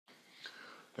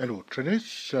Hello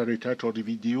traders, the title of the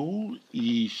video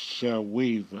is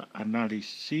wave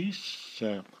analysis,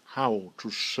 how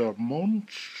to surmount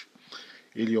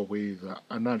Elliott wave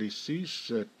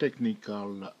analysis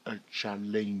technical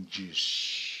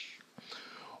challenges.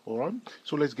 Alright,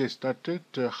 so let's get started.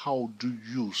 How do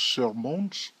you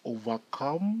surmount,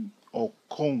 overcome or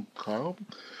conquer,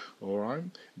 alright,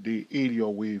 the Elliott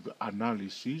wave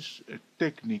analysis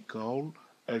technical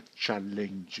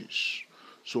challenges?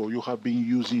 So you have been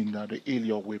using the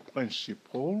Elliott wave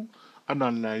principle,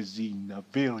 analyzing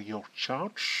various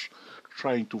charts,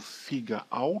 trying to figure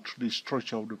out the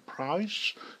structure of the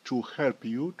price to help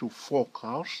you to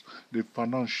forecast the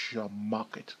financial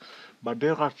market. But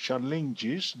there are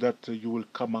challenges that you will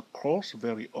come across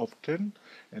very often,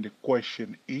 and the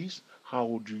question is,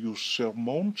 how do you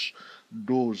surmount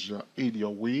those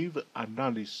Elliott wave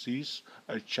analysis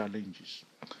challenges?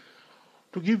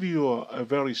 To give you a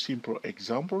very simple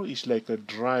example, it's like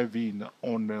driving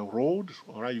on a road,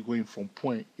 all right, you're going from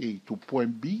point A to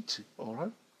point B, all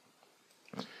right,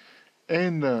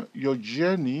 and your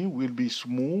journey will be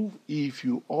smooth if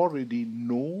you already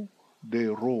know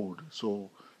the road. So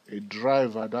a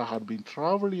driver that had been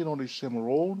traveling on the same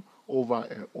road over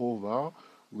and over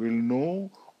will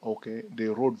know, okay, the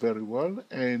road very well,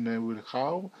 and will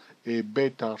have a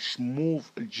better smooth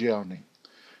journey.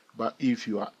 But if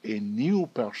you are a new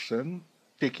person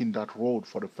taking that road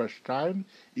for the first time,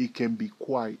 it can be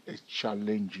quite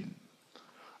challenging.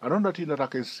 Another thing that I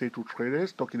can say to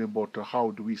traders, talking about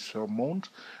how do we surmount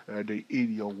the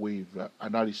Elliott wave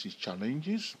analysis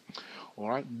challenges. All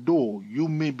right, though you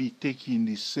may be taking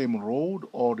the same road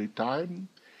all the time,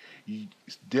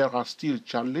 there are still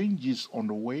challenges on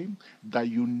the way that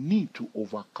you need to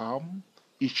overcome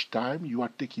each time you are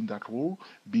taking that road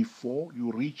before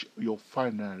you reach your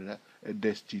final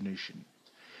destination.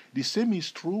 The same is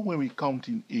true when we count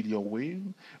in Elliott wave.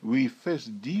 We face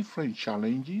different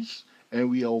challenges and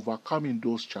we are overcoming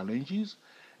those challenges.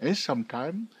 And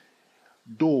sometimes,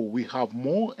 though we have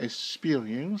more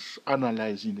experience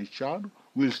analyzing the chart,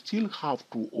 we'll still have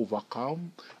to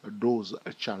overcome those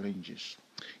challenges.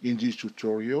 In this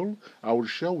tutorial, I will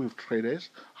share with traders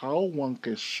how one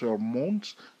can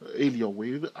surmount Elliott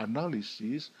wave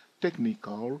analysis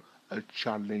technical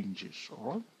challenges.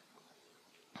 All right?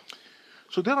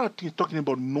 So there are things talking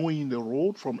about knowing the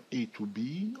road from A to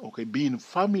B, okay, being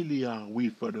familiar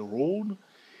with the road.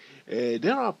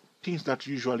 There are things that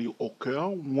usually occur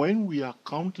when we are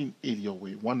counting Elliott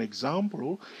wave. One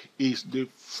example is the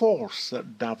force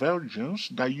divergence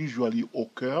that usually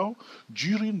occur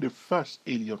during the first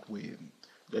Elliott wave.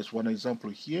 There's one example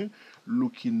here,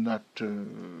 looking at the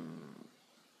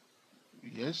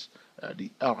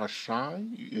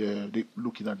RSI,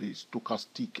 looking at the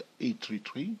stochastic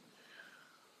 833.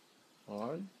 All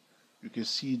right, you can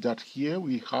see that here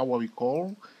we have what we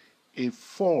call a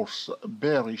false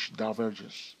bearish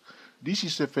divergence. This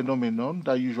is a phenomenon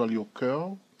that usually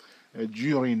occurs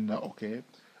during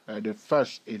the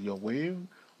first Elliott wave,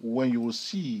 when you will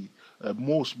see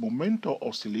most momentum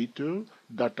oscillators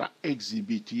that are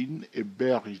exhibiting a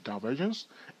bearish divergence,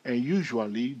 and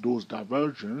usually those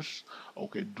divergences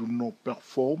do not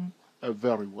perform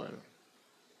very well.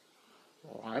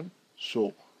 All right,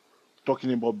 so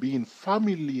talking about being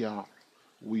familiar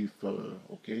with,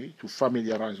 to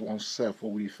familiarize oneself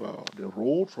with the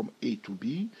road from A to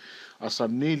B. As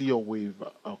an Elliott wave,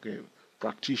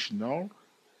 practitioner,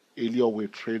 Elliott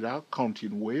wave trader,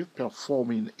 counting wave,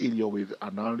 performing Elliott wave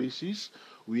analysis,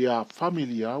 we are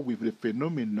familiar with the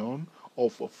phenomenon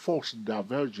of false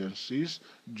divergences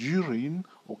during,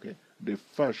 the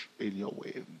first Elliott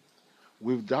wave.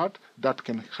 With that, that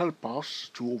can help us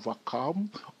to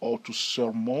overcome or to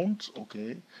surmount,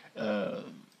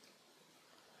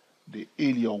 the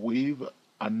Elliott wave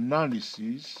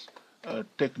analysis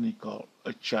technical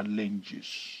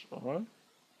challenges. All right.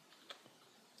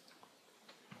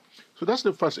 So that's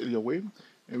the first Elliott wave,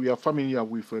 and we are familiar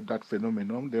with that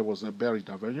phenomenon. There was a bearish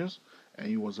divergence,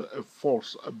 and it was a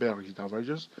false bearish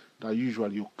divergence that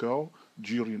usually occur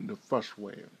during the first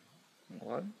wave.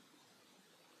 All right.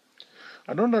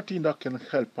 Another thing that can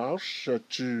help us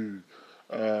to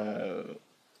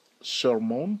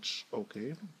surmount,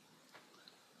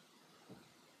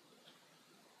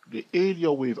 the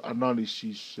Elliott wave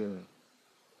analysis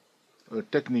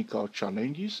technical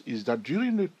challenges is that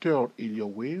during the third Elliott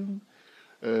wave,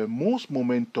 most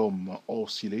momentum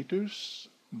oscillators,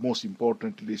 most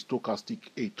importantly the stochastic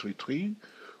 833,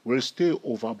 will stay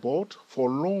overbought for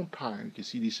a long time. You can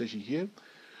see this section here.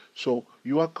 So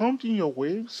you are counting your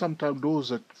wave. Sometimes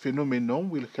those phenomena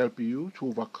will help you to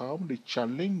overcome the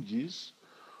challenges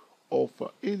of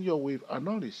area wave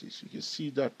analysis. You can see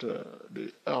that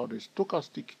the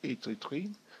stochastic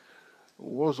 833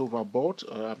 was overbought.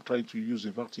 I'm trying to use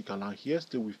a vertical line here.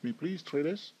 Stay with me, please,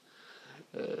 traders.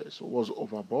 So was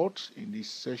overbought in this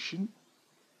session,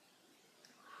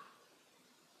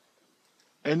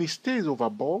 and it stays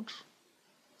overbought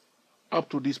up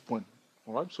to this point.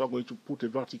 All right, so I'm going to put a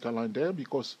vertical line there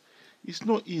because it's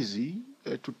not easy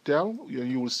to tell.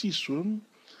 You will see soon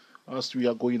as we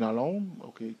are going along,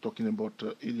 okay, talking about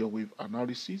area wave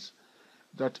analysis,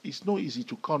 that it's not easy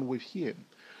to count wave here.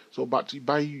 So, but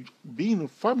by being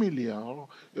familiar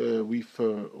with,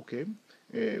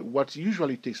 what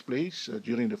usually takes place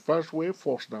during the first wave,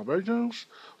 force divergence,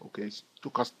 okay,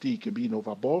 stochastic being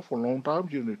overbought for a long time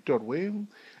during the third wave,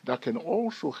 that can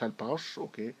also help us,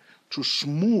 okay, to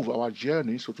smooth our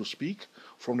journey, so to speak,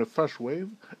 from the first wave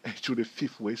to the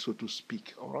fifth wave, so to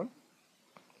speak, all right?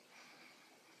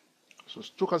 So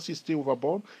stochastic stay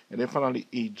overbought, and then finally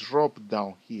a drop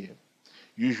down here.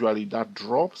 Usually that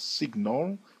drop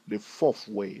signal the fourth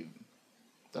wave.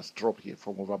 That's drop here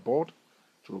from overbought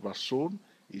to oversold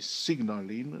is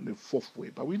signaling the fourth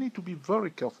wave. But we need to be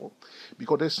very careful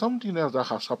because there's something else that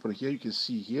has happened here. You can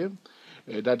see here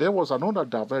that there was another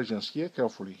divergence here.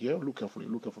 Carefully here. Look carefully,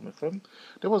 my friend.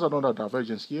 There was another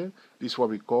divergence here. This is what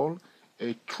we call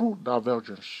a true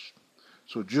divergence.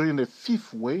 So during the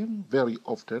fifth wave, very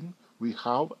often we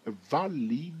have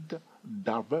valid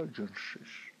divergences.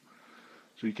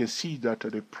 So you can see that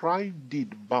the price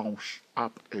did bounce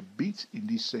up a bit in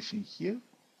this session here.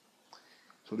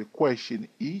 So the question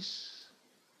is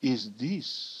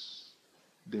this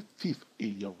the fifth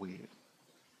area wave?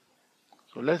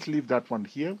 So let's leave that one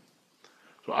here.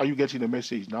 So are you getting the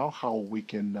message now how we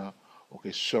can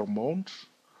surmount,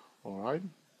 all right,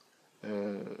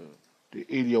 the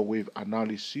area wave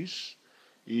analysis?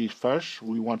 Is first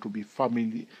we want to be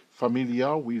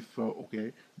familiar with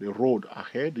the road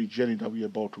ahead, the journey that we're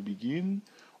about to begin.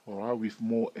 All right, with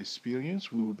more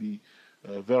experience, we will be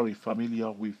very familiar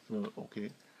with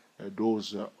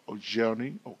those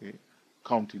journey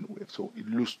counting waves. So it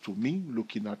looks to me,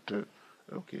 looking at the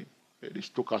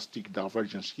stochastic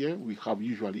divergence here, we have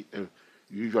usually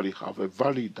have a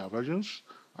valid divergence,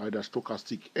 either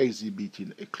stochastic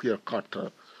exhibiting a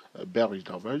clear-cut bearish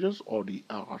divergence or the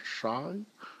RSI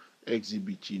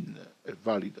exhibiting a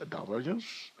valid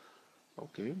divergence.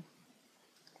 Okay,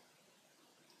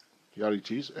 here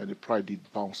it is, and the price did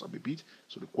bounce up a bit.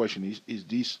 So the question is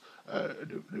this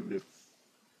the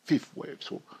fifth wave?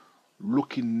 So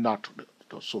looking at,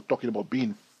 so talking about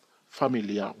being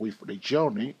familiar with the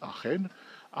journey ahead,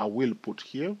 I will put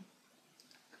here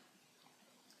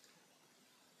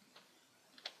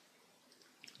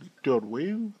the third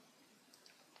wave.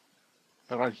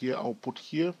 Right here, I'll put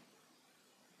here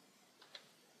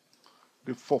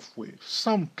the fourth wave.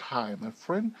 Sometime, my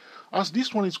friend, as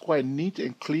this one is quite neat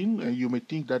and clean, and you may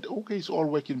think that, okay, it's all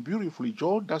working beautifully,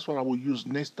 George, that's what I will use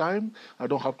next time. I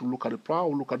don't have to look at the price,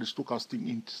 I'll look at the stochastic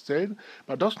instead.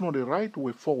 But that's not the right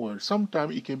way forward.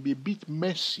 Sometimes it can be a bit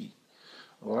messy.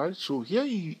 All right, so here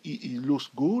it looks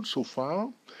good so far,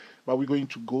 but we're going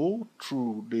to go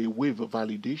through the wave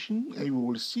validation, and we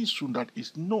will see soon that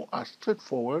it's not as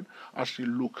straightforward as it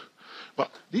looks.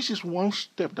 But this is one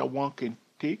step that one can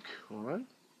take, all right,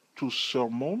 to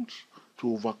surmount,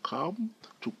 to overcome,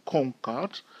 to conquer,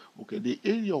 the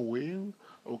area wave,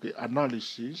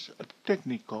 analysis,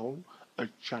 technical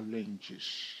challenges.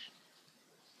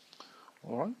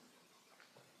 All right.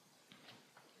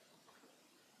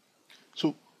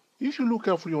 So if you look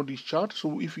carefully on this chart,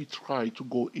 so if we try to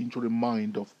go into the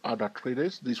mind of other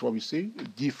traders, this is what we say, a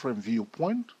different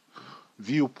viewpoint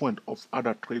of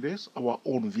other traders, our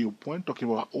own viewpoint, talking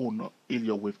about our own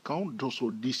area wave count.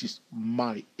 So this is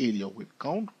my area wave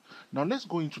count. Now let's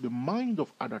go into the mind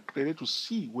of other traders to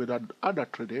see whether other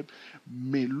traders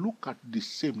may look at the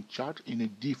same chart in a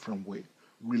different way.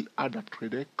 Will other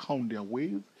traders count their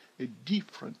wave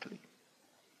differently?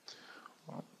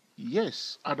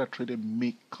 Yes, other traders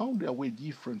may count their wave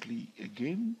differently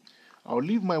again. I'll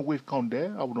leave my wave count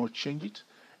there. I will not change it.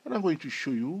 And I'm going to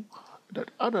show you that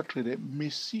other traders may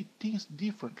see things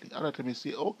differently. Other traders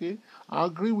may say, okay, I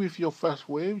agree with your first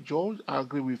wave, George. I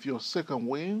agree with your second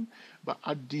wave, but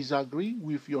I disagree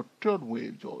with your third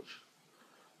wave, George.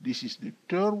 This is the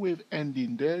third wave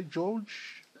ending there,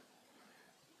 George.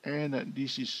 And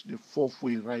this is the fourth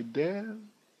wave right there.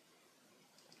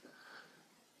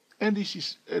 And this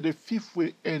is the fifth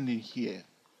wave ending here.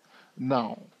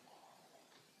 Now,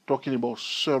 talking about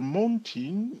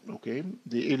surmounting,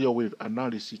 the area wave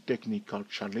analysis technical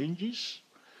challenges.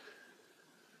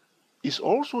 It's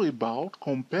also about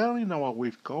comparing our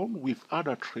wave count with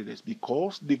other traders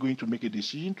because they're going to make a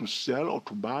decision to sell or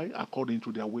to buy according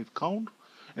to their wave count,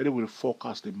 and they will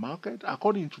forecast the market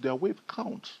according to their wave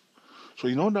count. So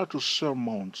in order to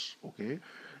surmount,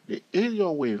 the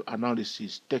area wave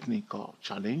analysis technical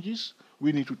challenges,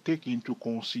 we need to take into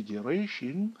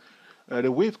consideration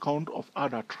the wave count of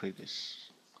other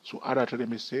traders. So other traders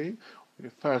may say the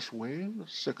first wave,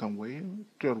 second wave,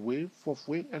 third wave, fourth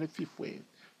wave, and the fifth wave.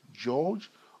 George,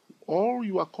 all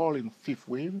you are calling fifth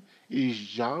wave is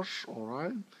just, all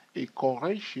right, a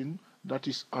correction that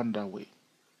is underway.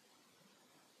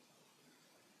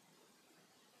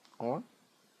 All right?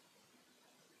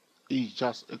 It's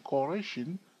just a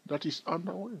correction that is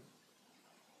underway.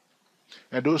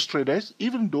 And those traders,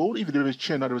 even though if they will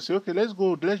change, they will say, okay, let's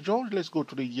go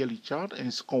to the yearly chart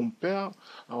and compare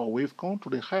our wave count to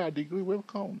the higher degree wave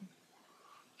count.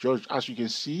 George, as you can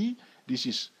see, this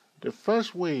is the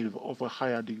first wave of a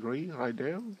higher degree right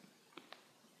there.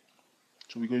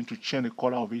 So we're going to change the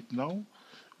color of it now.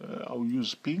 I'll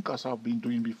use pink as I've been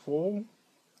doing before.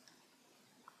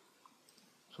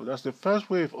 So that's the first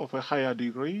wave of a higher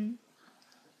degree.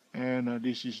 And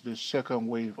this is the second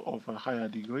wave of a higher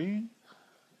degree.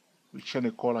 We change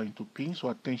the color into pink, so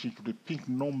attention to the pink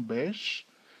numbers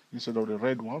instead of the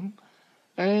red one.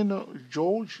 And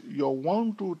George, your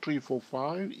 1, 2, 3, 4,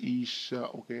 5 is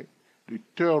the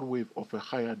third wave of a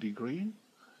higher degree.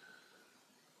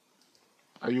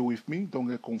 Are you with me? Don't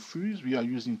get confused. We are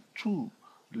using two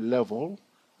levels,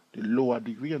 the lower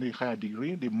degree and the higher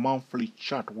degree, the monthly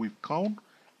chart wave count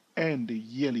and the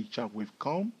yearly chart wave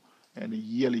count. And the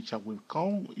yearly chart wave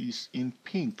count is in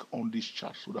pink on this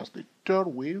chart. So that's the third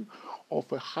wave of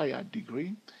a higher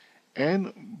degree.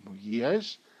 And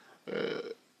yes,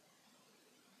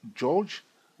 George,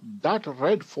 that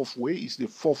red fourth wave is the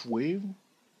fourth wave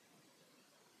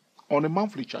on a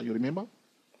monthly chart. You remember?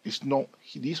 It's not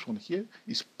this one here.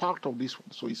 It's part of this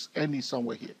one. So it's ending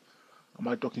somewhere here. Am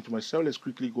I talking to myself? Let's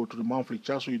quickly go to the monthly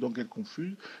chart so you don't get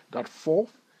confused. That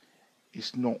fourth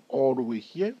is not all the way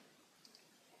here.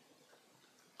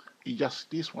 It's just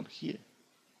this one here.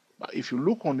 But if you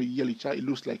look on the yearly chart, it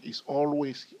looks like it's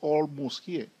always almost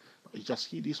here. But it's just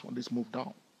here, this one, let's move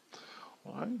down.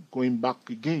 All right, going back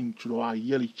again to our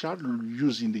yearly chart,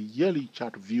 using the yearly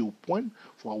chart viewpoint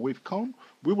for our wave count,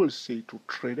 we will say to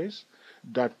traders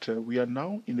that we are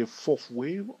now in the fourth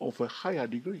wave of a higher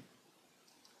degree.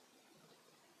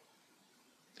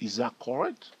 Is that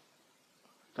correct?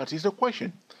 That is the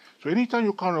question. So anytime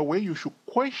you count a wave, you should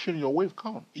question your wave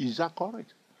count. Is that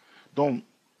correct? Don't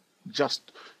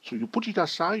just, so you put it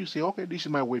aside, you say, okay, this is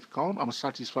my wave count. I'm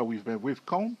satisfied with my wave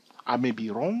count. I may be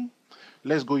wrong.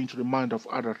 Let's go into the mind of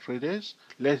other traders.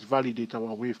 Let's validate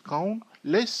our wave count.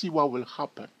 Let's see what will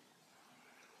happen.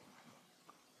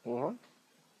 All right.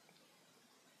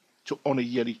 So on a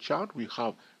yearly chart, we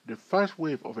have the first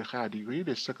wave of a higher degree,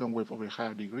 the second wave of a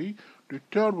higher degree, the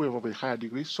third wave of a higher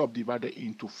degree subdivided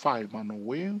into 5 manual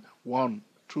waves, 1,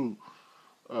 2,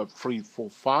 3, 4,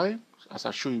 5, as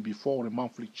I showed you before on the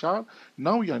monthly chart.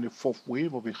 Now we are in the fourth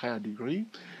wave of a higher degree,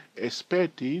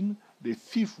 expecting the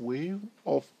fifth wave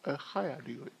of a higher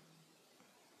degree.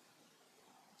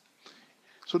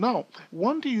 So now,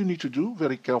 one thing you need to do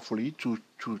very carefully to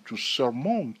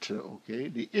surmount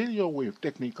the area wave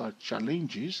technical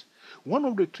challenges, one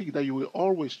of the tricks that you will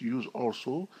always use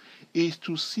also is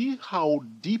to see how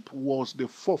deep was the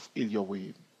fourth area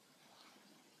wave.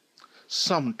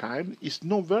 Sometimes it's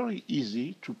not very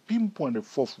easy to pinpoint the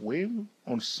fourth wave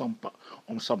on some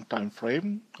time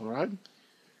frame. All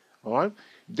right.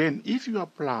 Then if you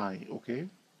apply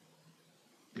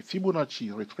the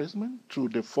Fibonacci retracement to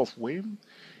the fourth wave,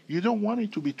 you don't want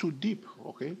it to be too deep,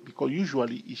 because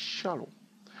usually it's shallow.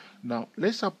 Now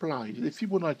let's apply the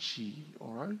Fibonacci,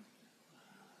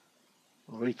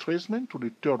 retracement to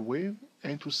the third wave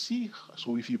and to see.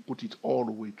 So if you put it all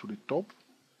the way to the top,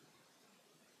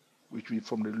 which will be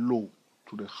from the low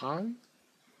to the high,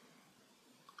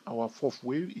 our fourth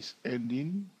wave is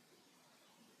ending.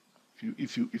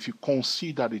 If you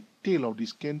consider the tail of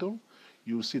this candle,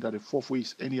 you will see that the fourth wave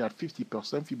is ending at 50%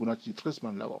 Fibonacci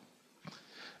retracement level.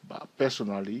 But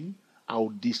personally, I will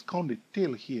discount the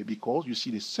tail here because you see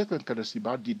the second candlestick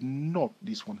bar did not,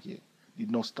 this one here,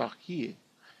 did not start here.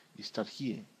 It started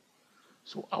here.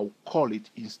 So I'll call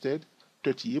it instead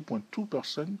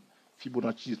 38.2%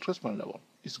 Fibonacci retracement level.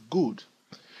 It's good.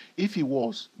 If it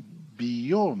was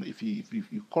beyond, if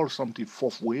you call something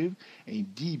fourth wave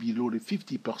and D below the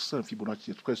 50%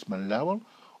 Fibonacci retracement level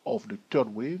of the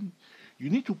third wave, you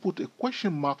need to put a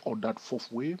question mark on that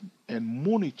fourth wave and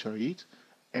monitor it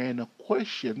and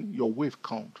question your wave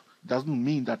count. Doesn't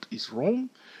mean that it's wrong,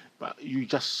 but you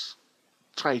just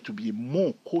try to be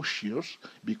more cautious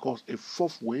because a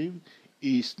fourth wave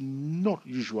is not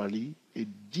usually a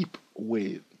deep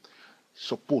wave,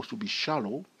 supposed to be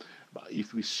shallow. But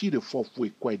if we see the fourth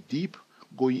wave quite deep,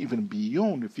 going even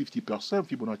beyond the 50%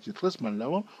 Fibonacci retracement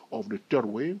level of the third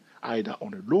wave, either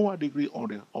on the lower degree or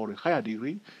the higher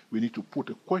degree, we need to put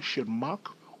a question mark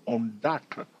on that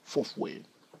fourth wave.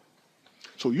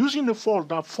 So using the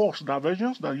force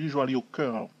divergence that usually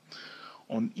occur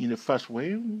in the first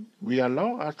wave, we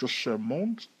allow us to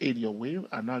surmount Elliott wave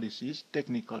analysis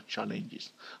technical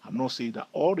challenges. I'm not saying that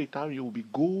all the time it will be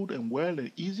good and well and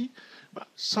easy, but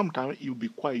sometimes it will be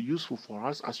quite useful for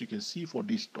us, as you can see for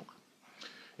this talk.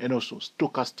 And also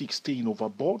stochastic staying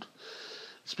overboard,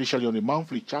 especially on the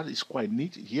monthly chart, is quite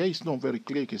neat. Here it's not very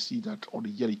clear. You can see that on the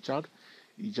yearly chart,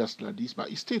 it's just like this, but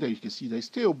it stayed there. You can see that it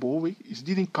stayed above it. It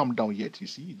didn't come down yet. You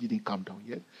see, it didn't come down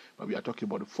yet. But we are talking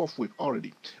about the fourth wave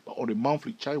already. But on the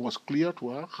monthly chart, it was clear to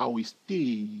her how it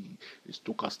stayed. The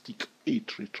stochastic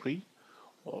 833,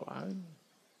 all right,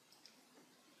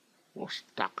 was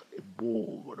stuck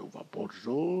above the overbought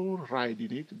zone,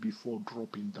 riding it before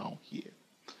dropping down here.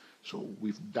 So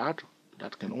with that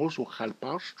can also help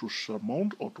us to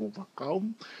surmount or to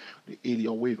overcome the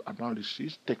Elliott wave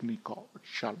analysis technical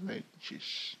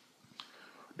challenges.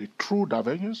 The true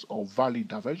divergence or valid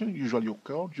divergence usually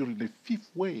occur during the fifth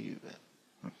wave.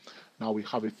 Now we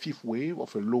have a fifth wave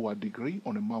of a lower degree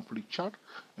on a monthly chart,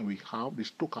 and we have the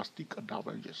stochastic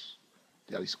divergence.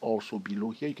 There is also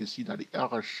below here, you can see that the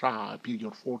RSI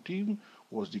period 14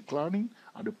 was declining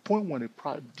at the point when the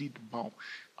price did bounce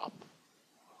up.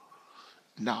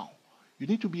 Now, you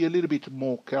need to be a little bit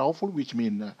more careful, which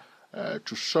means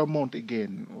to surmount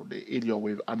again the Elliott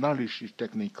wave analysis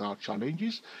technical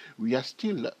challenges. We are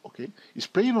still, it's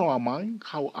playing on our mind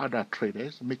how other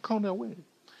traders may count their way.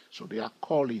 So they are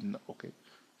calling,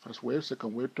 first wave,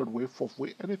 second wave, third wave, fourth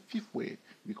wave, and a fifth wave.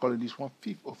 We're calling this one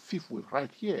fifth wave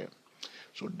right here.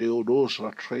 So those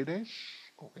are traders,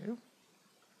 we'll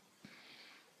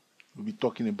be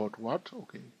talking about what?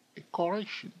 A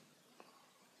correction.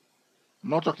 I'm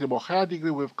not talking about higher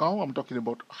degree wave count. I'm talking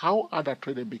about how other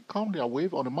traders become their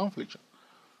wave on a monthly chart.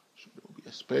 So they will be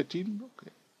expecting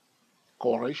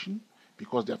correction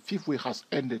because their fifth wave has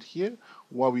ended here.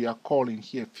 What we are calling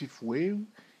here fifth wave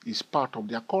is part of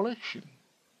their correction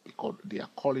because they are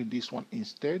calling this one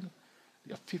instead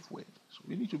their fifth wave. So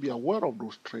we need to be aware of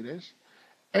those traders.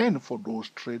 And for those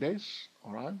traders,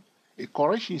 all right, a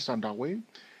correction is underway.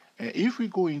 And if we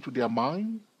go into their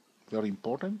mind, very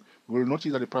important, we will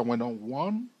notice that the price went on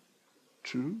 1,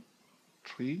 2,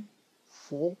 3,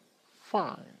 4,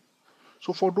 5.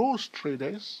 So for those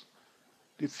traders,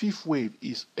 the fifth wave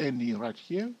is ending right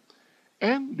here.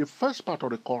 And the first part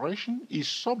of the correction is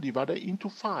subdivided into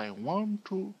 5. 1,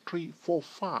 2, 3, 4,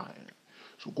 5.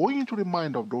 So going into the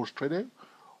mind of those traders,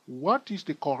 what is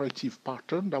the corrective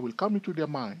pattern that will come into their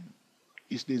mind?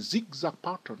 It's the zigzag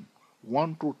pattern.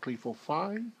 1, 2, 3, 4,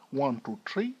 5, 1, 2,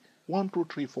 3, 1, 2,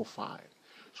 3, 4, 5.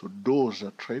 So those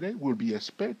traders will be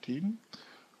expecting,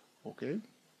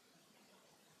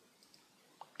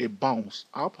 a bounce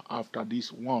up after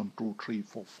this 1, 2, 3,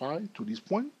 4, 5 to this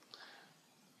point.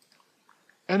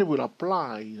 And it will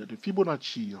apply the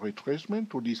Fibonacci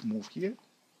retracement to this move here.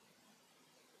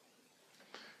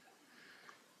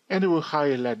 And it will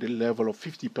highlight the level of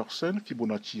 50%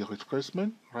 Fibonacci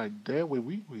retracement right there where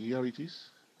here it is.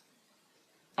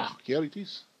 Here it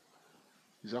is.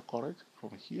 Is that correct?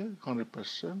 From here,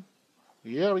 100%.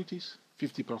 Here it is,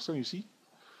 50%, you see.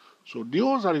 So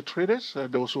those are the traders.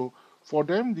 Also, for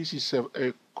them, this is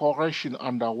a correction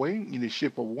underway in the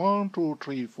shape of 1, 2,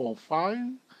 3, 4, 5.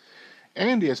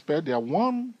 And they expect they are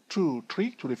 1, 2,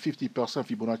 3 to the 50%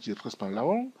 Fibonacci retracement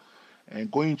level.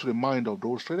 And going to the mind of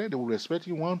those traders, they will be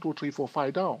expecting 1, 2, 3, 4,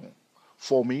 5 down,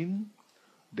 forming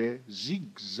the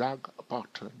zigzag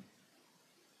pattern.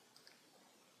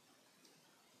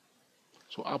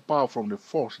 So apart from the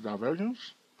force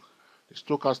divergence, the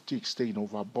stochastic staying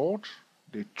overbought,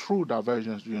 the true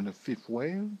divergence during the fifth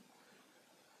wave,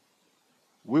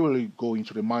 we will go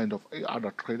into the mind of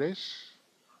other traders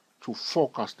to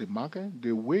forecast the market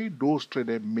the way those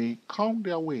traders may count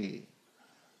their way.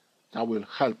 That will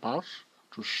help us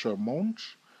to surmount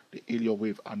the Elliott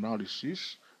wave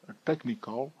analysis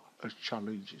technical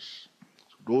challenges.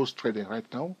 So those traders right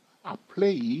now are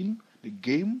playing the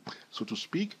game, so to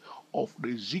speak, of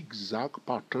the zigzag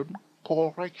pattern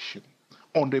correction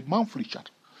on the monthly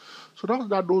chart. So that's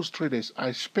that those traders are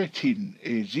expecting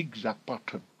a zigzag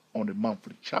pattern on the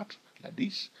monthly chart like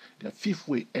this. Their fifth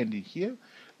wave ending here.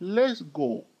 Let's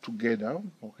go together,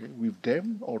 okay, with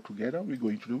them all together. We're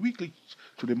going to the weekly,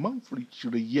 to the monthly, to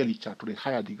the yearly chart, to the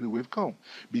higher degree wave count.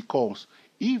 Because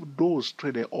if those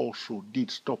traders also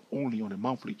did stop only on the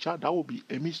monthly chart, that would be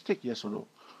a mistake, yes or no?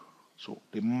 So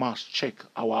they must check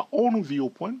our own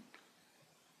viewpoint,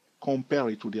 compare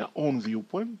it to their own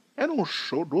viewpoint, and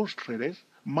also those traders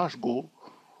must go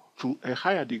to a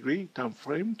higher degree time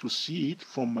frame to see it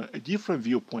from a different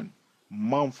viewpoint,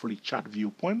 monthly chart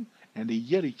viewpoint and a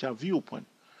yearly chart viewpoint.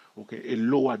 Okay, a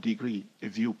lower degree a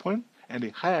viewpoint and a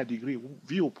higher degree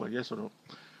viewpoint, yes or no?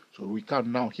 So we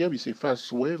can now here we say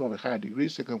first wave of a higher degree,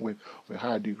 second wave of a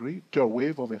higher degree, third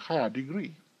wave of a higher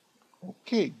degree.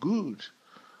 Okay, good.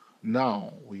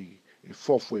 Now we a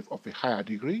fourth wave of a higher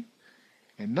degree,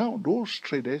 and now those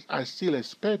traders are still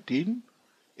expecting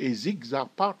a zigzag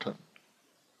pattern.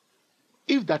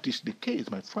 If that is the case,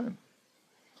 my friend,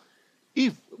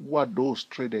 if what those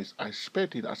traders are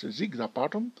expecting as a zigzag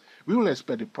pattern, we will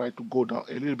expect the price to go down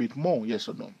a little bit more, yes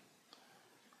or no?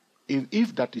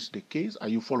 If that is the case, are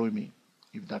you following me?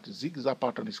 If that zigzag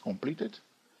pattern is completed,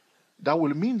 that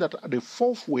will mean that the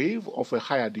fourth wave of a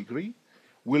higher degree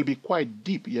will be quite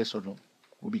deep, yes or no?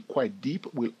 Will be quite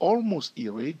deep, will almost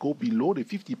erase, go below the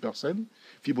 50%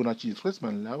 Fibonacci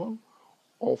retracement level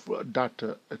of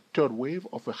that third wave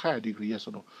of a higher degree, yes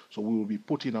or no? So we will be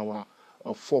putting our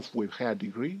fourth wave higher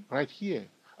degree right here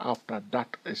after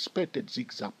that expected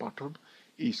zigzag pattern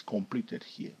is completed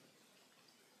here.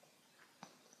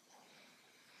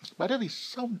 But there is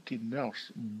something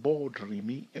else bothering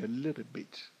me a little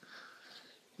bit.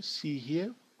 You see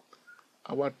here,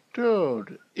 our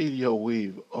third area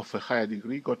wave of a higher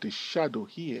degree got a shadow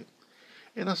here.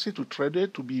 And I say to trader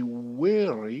to be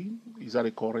wary, is that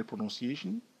a correct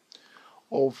pronunciation,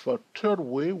 of a third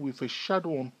wave with a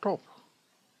shadow on top.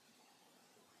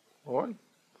 Alright?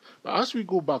 But as we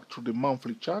go back to the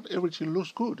monthly chart, everything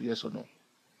looks good, yes or no?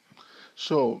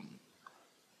 So,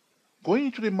 going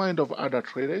into the mind of other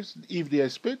traders, if they are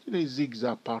expecting a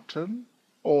zigzag pattern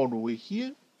all the way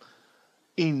here,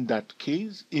 in that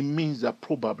case, it means that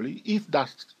probably, if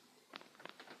that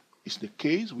is the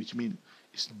case, which means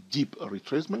it's deep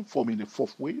retracement forming the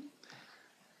fourth wave,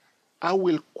 I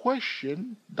will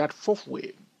question that fourth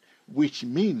wave, which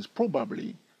means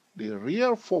probably the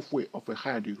real fourth wave of a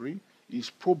higher degree is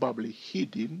probably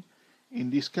hidden in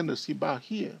this candlestick bar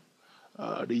here,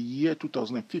 the year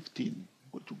 2015. I'm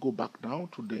going to go back now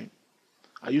to the.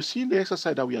 Are you seeing the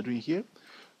exercise that we are doing here?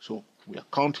 So we are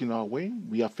counting our way,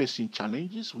 we are facing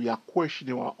challenges, we are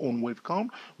questioning our own wave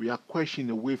count, we are questioning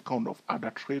the wave count of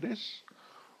other traders.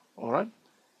 All right?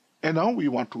 And now we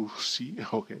want to see,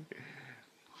 okay,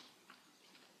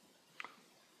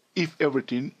 if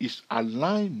everything is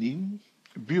aligning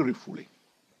beautifully.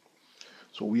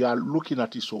 So we are looking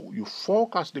at it, so you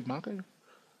forecast the market,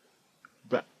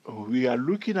 but we are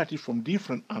looking at it from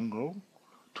different angles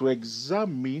to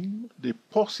examine the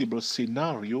possible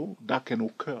scenario that can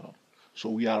occur. So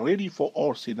we are ready for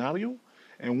all scenario,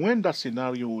 and when that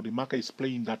scenario, the market is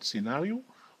playing that scenario,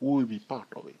 we will be part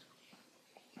of it.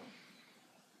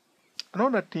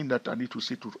 Another thing that I need to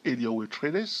say to area wave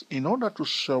traders, in order to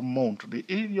surmount the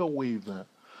area wave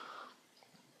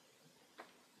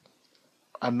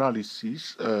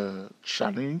analysis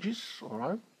challenges, all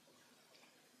right,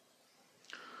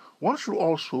 one should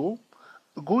also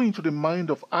go into the mind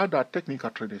of other technical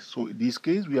traders. So in this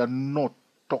case, we are not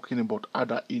talking about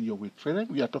other area wave traders,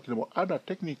 we are talking about other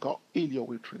technical area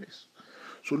wave traders.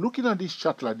 So looking at this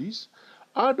chart like this,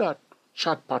 other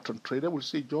chart pattern trader will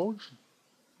say, George,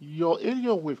 your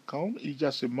area wave count is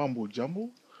just a mumbo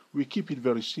jumbo. We keep it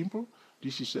very simple.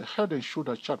 This is a head and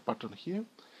shoulder chart pattern here,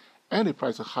 and the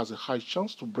price has a high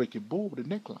chance to break above the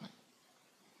neckline.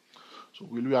 So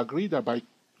will we agree that by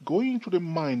going to the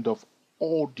mind of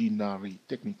ordinary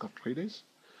technical traders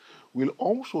will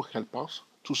also help us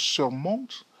to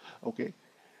surmount, okay,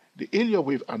 the area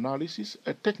wave analysis,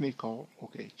 a technical,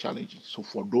 okay, challenge. So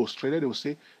for those traders, they will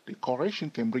say the correction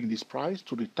can bring this price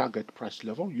to the target price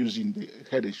level using the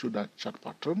head and shoulder chart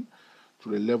pattern to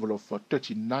the level of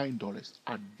 $39.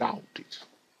 I doubt it.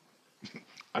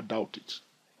 I doubt it.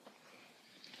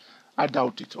 I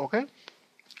doubt it, okay?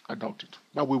 I doubt it,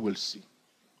 but we will see.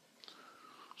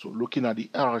 So looking at the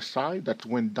RSI that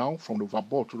went down from the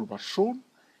overbought to the oversold.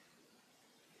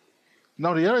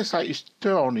 Now the RSI is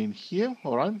turning here,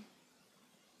 all right?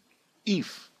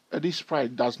 If this price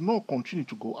does not continue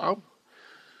to go up,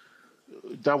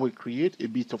 that will create a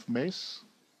bit of mess,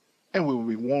 and we will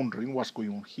be wondering what's going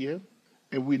on here,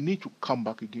 and we need to come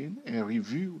back again and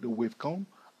review the wave count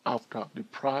after the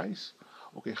price,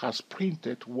 okay, has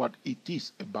printed what it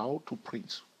is about to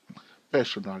print.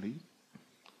 Personally,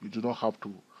 you do not have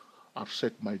to I've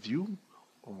set my view,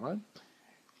 all right,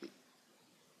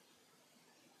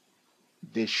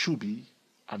 there should be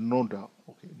another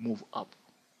move up.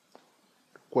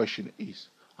 The question is,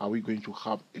 are we going to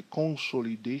have a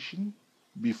consolidation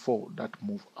before that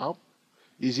move up?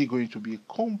 Is it going to be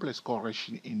a complex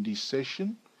correction in this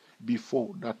session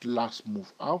before that last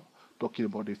move up, talking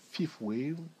about the fifth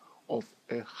wave of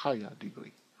a higher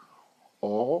degree?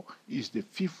 Or is the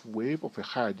fifth wave of a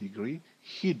higher degree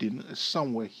hidden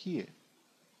somewhere here?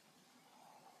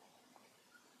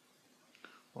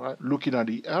 All right, looking at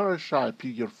the RSI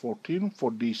period 14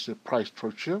 for this price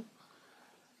structure,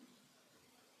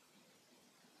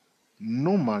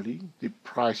 normally the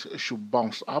price should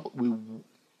bounce up,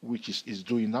 which is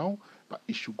doing now, but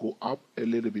it should go up a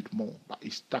little bit more. But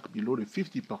it's stuck below the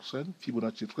 50%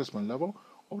 Fibonacci retracement level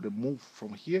of the move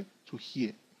from here to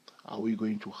here. Are we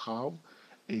going to have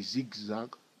a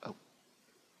zigzag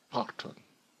pattern?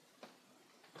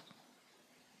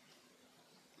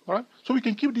 All right, so we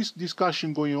can keep this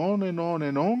discussion going on and on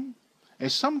and on,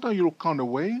 and sometimes you'll come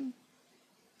away,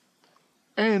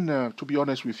 and to be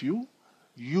honest with you,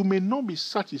 you may not be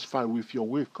satisfied with your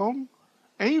wave count,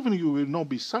 and even you will not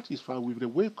be satisfied with the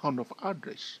wave count of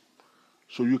address.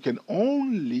 So you can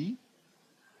only,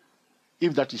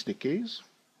 if that is the case,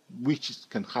 which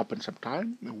can happen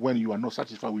sometime when you are not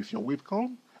satisfied with your wave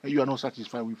count and you are not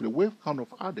satisfied with the wave count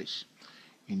of others.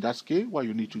 In that case, what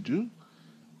you need to do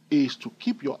is to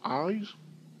keep your eyes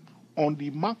on the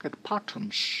market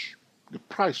patterns, the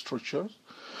price structures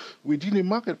within the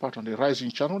market pattern, the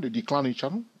rising channel, the declining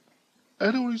channel,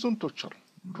 and the horizontal channel.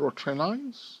 Draw trend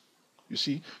lines. You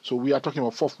see, so we are talking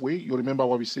about fourth way. You remember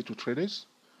what we say to traders?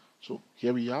 So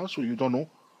here we are. So you don't know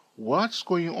what's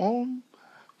going on.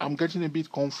 I'm getting a bit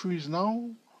confused now.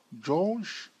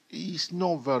 George, it's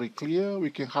not very clear.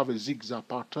 We can have a zigzag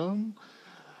pattern.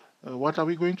 What are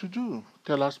we going to do?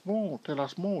 Tell us more. Tell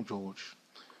us more, George.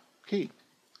 Okay,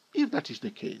 if that is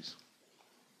the case,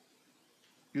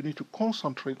 you need to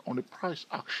concentrate on the price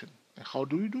action. And how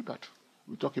do you do that?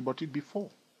 We talked about it before.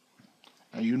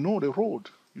 And you know the road.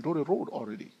 You know the road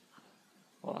already.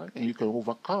 All right? And you can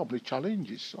overcome the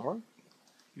challenges. All right?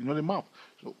 You know the map.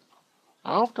 So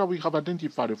after we have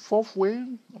identified the fourth way,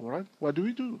 all right, what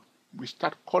do? We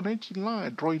start connecting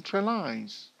lines, drawing trend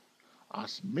lines.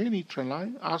 As many trend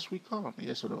lines as we can.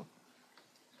 Yes or no?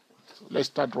 So let's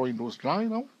start drawing those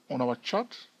lines now on our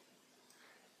chart.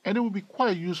 And it will be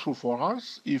quite useful for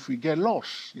us if we get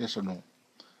lost. Yes or no?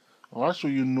 All right, so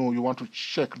you know you want to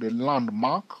check the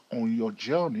landmark on your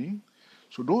journey.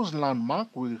 So those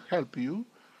landmarks will help you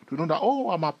to know that, oh,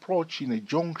 I'm approaching a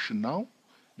junction now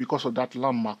because of that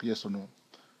landmark, yes or no.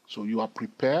 So you are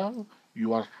prepared,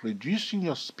 you are reducing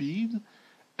your speed,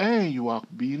 and you are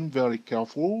being very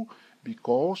careful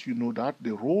because you know that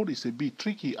the road is a bit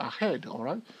tricky ahead, all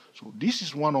right? So this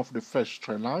is one of the first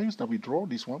trend lines that we draw,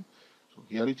 this one. So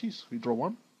here it is, we draw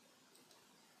one.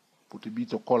 Put a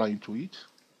bit of color into it.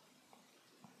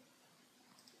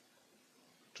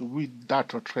 So with that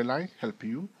trend line help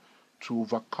you to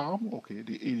overcome,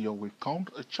 the area wave count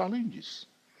challenges.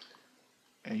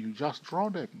 And you just draw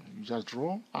them. You just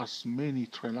draw as many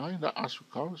trend lines as you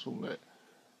can. So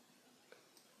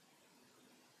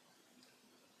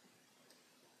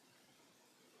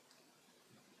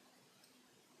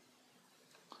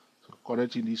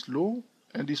connecting this low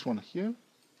and this one here.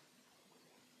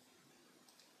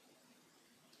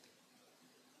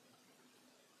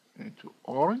 Into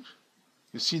orange.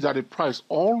 You see that the price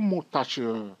almost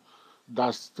touches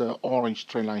that's the orange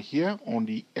trend line here on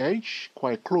the edge,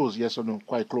 quite close, yes or no,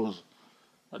 quite close.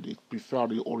 They prefer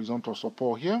the horizontal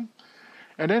support here.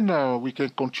 And then we can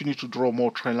continue to draw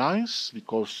more trend lines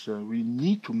because we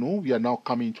need to know we are now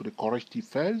coming to the corrective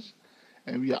phase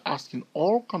and we are asking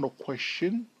all kind of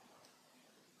questions,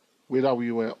 whether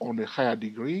we were on a higher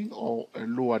degree or a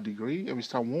lower degree, and we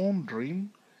start wondering,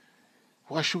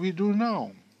 what should we do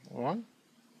now? All right?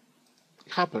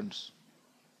 It happens,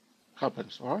 all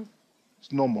right?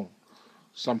 It's normal.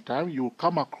 Sometimes you will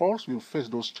come across, you will face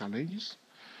those challenges,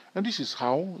 and this is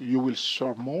how you will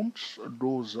surmount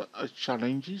those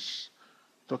challenges,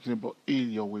 talking about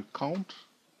area wave count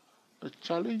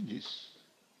challenges.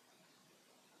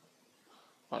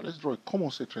 Right, let's draw a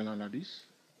common set trend line like this.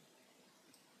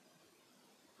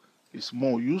 It's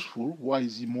more useful. Why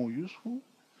is it more useful?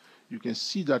 You can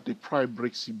see that the price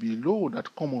breaks below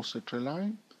that common set trend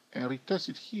line and retest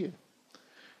it here.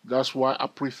 That's why I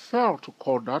prefer to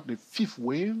call that the fifth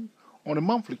wave on a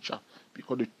monthly chart,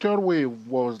 because the third wave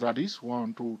was that is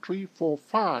 1, 2, 3, 4,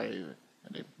 5, and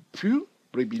then few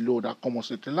break below that common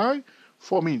set trend line,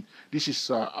 forming this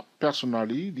is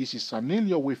personally this is an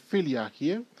area wave failure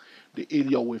here, The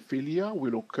Elliott wave failure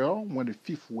will occur when the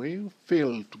fifth wave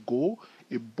fails to go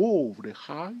above the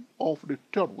high of the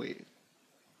third wave.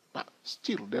 But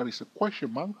still, there is a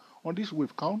question mark on this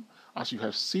wave count. As you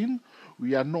have seen,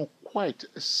 we are not quite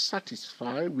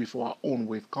satisfied with our own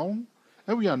wave count,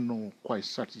 and we are not quite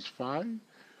satisfied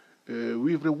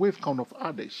with the wave count of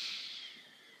others.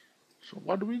 So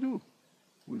what do?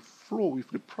 We flow with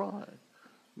the price.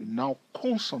 We now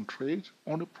concentrate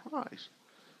on the price.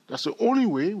 That's the only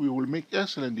way we will make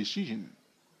excellent decisions.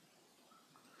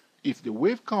 If the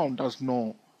wave count does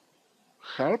not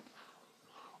help,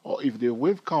 or if the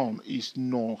wave count is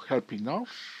not helping us,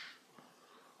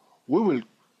 we will.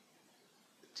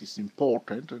 It is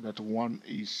important that one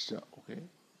is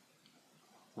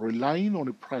relying on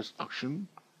the price action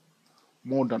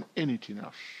more than anything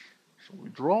else. So we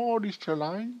draw this trend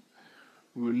line.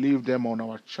 We will leave them on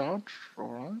our chart. All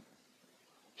right.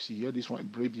 See here, this one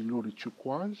break below the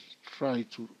turquoise. Try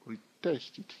to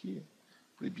retest it here.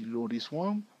 Break below this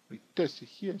one. Retest it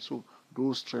here. So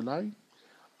those trend lines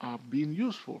are being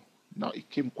useful. Now it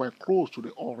came quite close to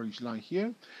the orange line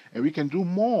here, and we can do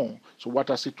more. So what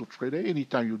I say to trader,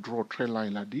 anytime you draw a trend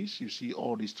line like this, you see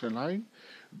all these trend line,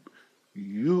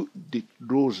 the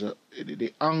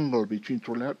angle between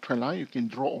trend line, you can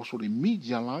draw also the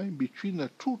median line between the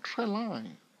two trend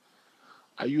line.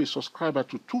 Are you a subscriber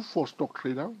to 2-4 Stock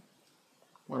Trader?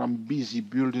 When I'm busy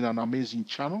building an amazing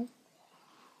channel,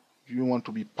 do you want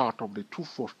to be part of the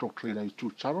 2-4 Stock Trader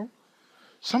YouTube channel?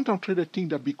 Sometimes traders think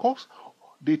that because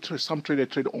some traders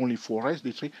trade only Forex,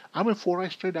 they say, I'm a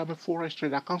Forex trader,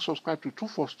 I can't subscribe to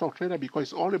 2-4 Stock Trader because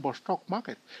it's all about stock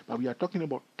market. But we are talking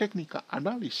about technical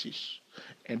analysis.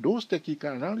 And those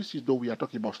technical analysis, though we are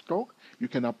talking about stock, you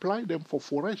can apply them for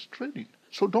Forex trading.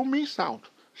 So don't miss out.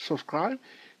 Subscribe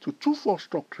to 2-4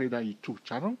 Stock Trader YouTube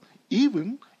channel,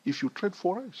 even if you trade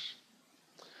Forex.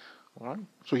 All right.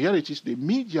 So here it is, the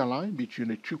median line between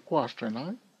the turquoise trend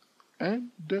line and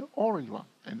the orange one.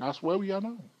 And that's where we are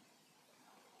now.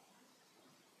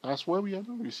 That's where we are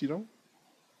now, you see now?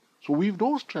 So with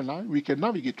those trend lines, we can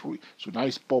navigate through it. So now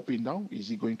it's popping down. Is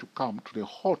it going to come to the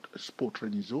hot spot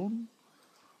trading zone?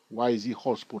 Why is it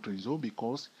hot spot trading zone?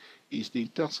 Because it's the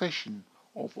intersection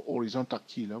of horizontal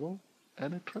key level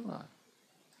and a trend line.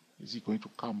 Is it going to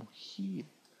come here?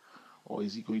 Or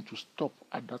is it going to stop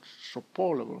at that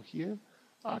support level here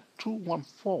at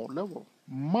 214 level?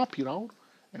 Map it out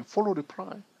and follow the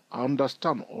price. I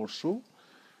understand also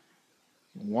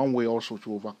one way also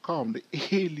to overcome the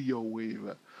Elliott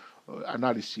wave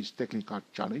analysis technical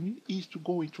challenge is to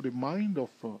go into the mind of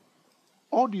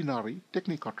ordinary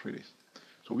technical traders.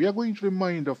 So we are going to the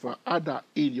mind of other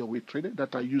Elliott wave traders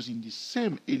that are using the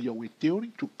same Elliott wave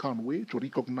theory to count wave, to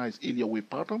recognize Elliott wave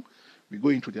pattern. We go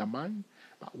into their mind.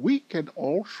 But we can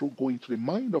also go into the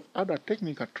mind of other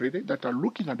technical traders that are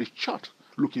looking at the chart,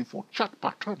 looking for chart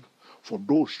pattern. For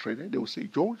those traders, they will say,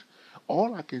 George,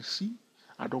 all I can see,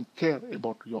 I don't care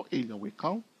about your Elliott wave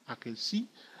count. I can see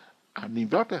an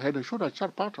inverted head and shoulder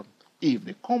chart pattern. If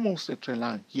the common set trend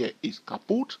line here is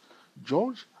kaput,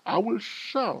 George, I will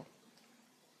sell.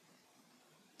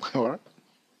 All right?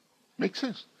 Makes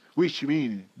sense. Which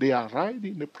means they are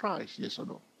riding the price, yes or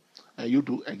no? And you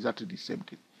do exactly the same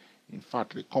thing. In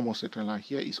fact, the common set trend line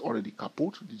here is already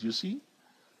kaput. Did you see?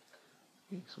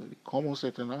 Okay, so the common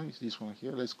set trend line is this one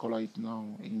here. Let's color it now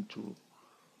into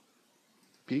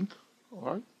pink.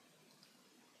 All right.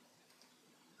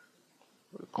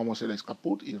 The common set is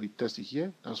kaput. It retested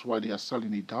here. That's why they are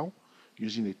selling it down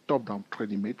using a top-down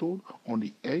trading method on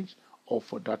the edge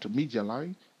of that median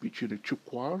line between the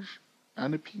turquoise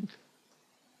and the pink.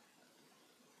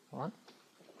 All right.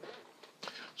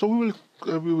 So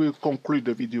we will conclude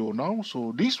the video now.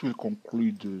 So this will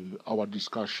conclude our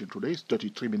discussion today. It's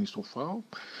 33 minutes so far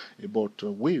about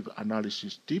wave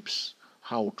analysis tips,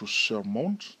 how to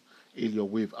surmount Elliott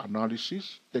wave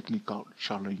analysis, technical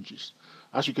challenges.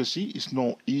 As you can see, it's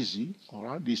not easy, all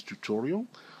right, this tutorial.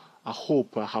 I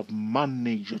hope I have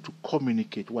managed to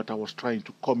communicate what I was trying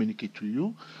to communicate to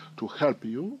you, to help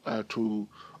you to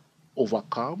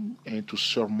overcome and to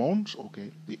surmount,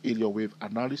 the Elliott wave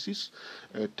analysis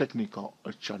technical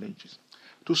challenges.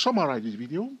 To summarize this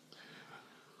video,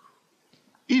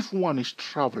 if one is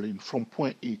traveling from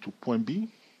point A to point B,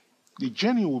 the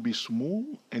journey will be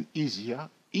smooth and easier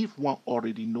if one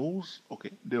already knows,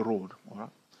 the road. All right?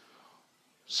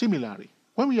 Similarly,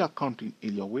 when we are counting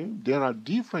Elliott wave, there are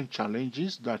different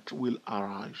challenges that will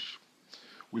arise.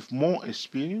 With more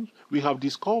experience, we have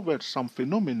discovered some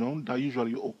phenomenon that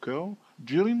usually occur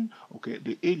during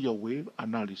the Elliott wave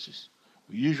analysis.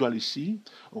 We usually see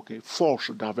false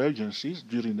divergences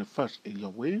during the first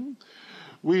Elliott wave.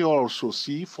 We also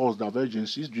see false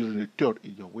divergences during the third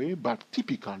area wave, but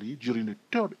typically during the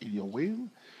third area wave,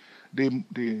 the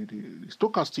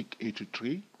stochastic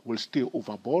 83 will stay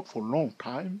overboard for a long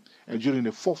time, and during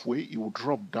the fourth wave, it will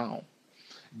drop down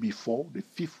before the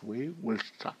fifth wave will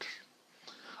start.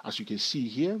 As you can see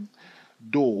here,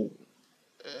 though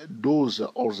those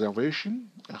observations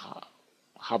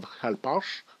have helped us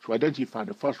to identify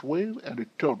the first wave and the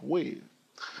third wave.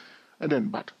 And then,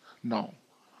 but now,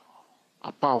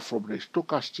 apart from the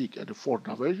stochastic and the false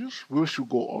divergence, we should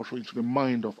go also into the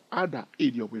mind of other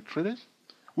area wave traders.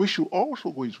 We should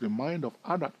also go into the mind of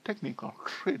other technical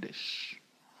traders.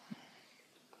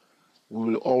 We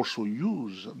will also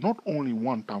use not only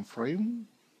one time frame,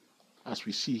 as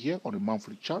we see here on the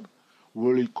monthly chart.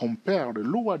 We will compare the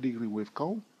lower degree wave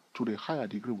count to the higher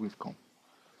degree wave count.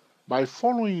 By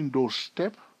following those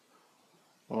steps,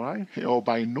 all right, or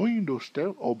by knowing those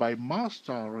steps, or by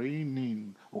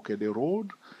mastering, okay, the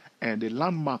road and the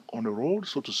landmark on the road,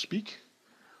 so to speak,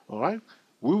 all right,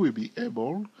 we will be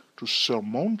able to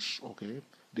surmount, okay,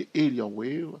 the area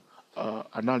wave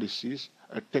analysis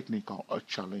technical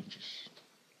challenges.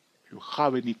 If you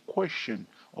have any question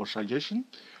or suggestion,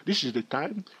 this is the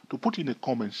time to put in the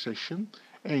comment section,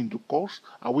 and in due course,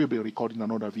 I will be recording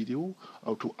another video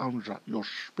to answer your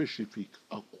specific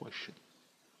question.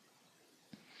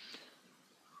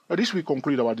 This will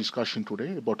conclude our discussion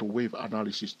today about wave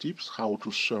analysis tips, how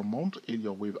to surmount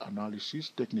area wave analysis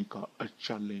technical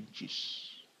challenges.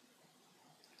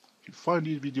 If you find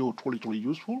this video truly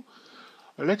useful,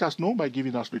 let us know by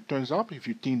giving us the thumbs up. If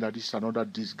you think that this is another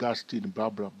disgusting blah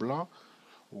blah blah,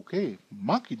 okay,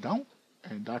 mark it down,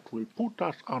 and that will put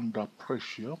us under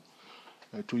pressure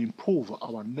to improve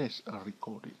our next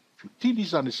recording. If you think this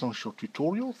is an essential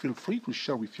tutorial, feel free to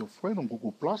share with your friend on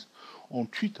Google+, on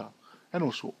Twitter, and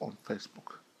also on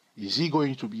Facebook. Is he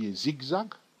going to be a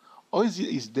zigzag? Or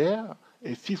is there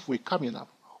a fifth wave coming up?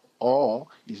 Or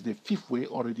is the fifth wave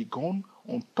already gone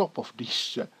on top of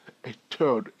this a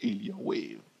third area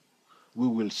wave? We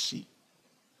will see.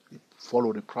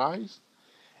 Follow the price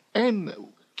and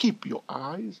keep your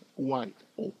eyes wide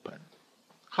open.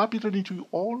 Happy trading to you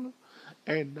all,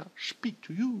 and speak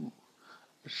to you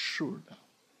soon.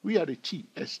 We are the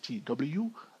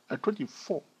TSTW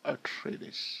 24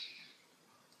 traders.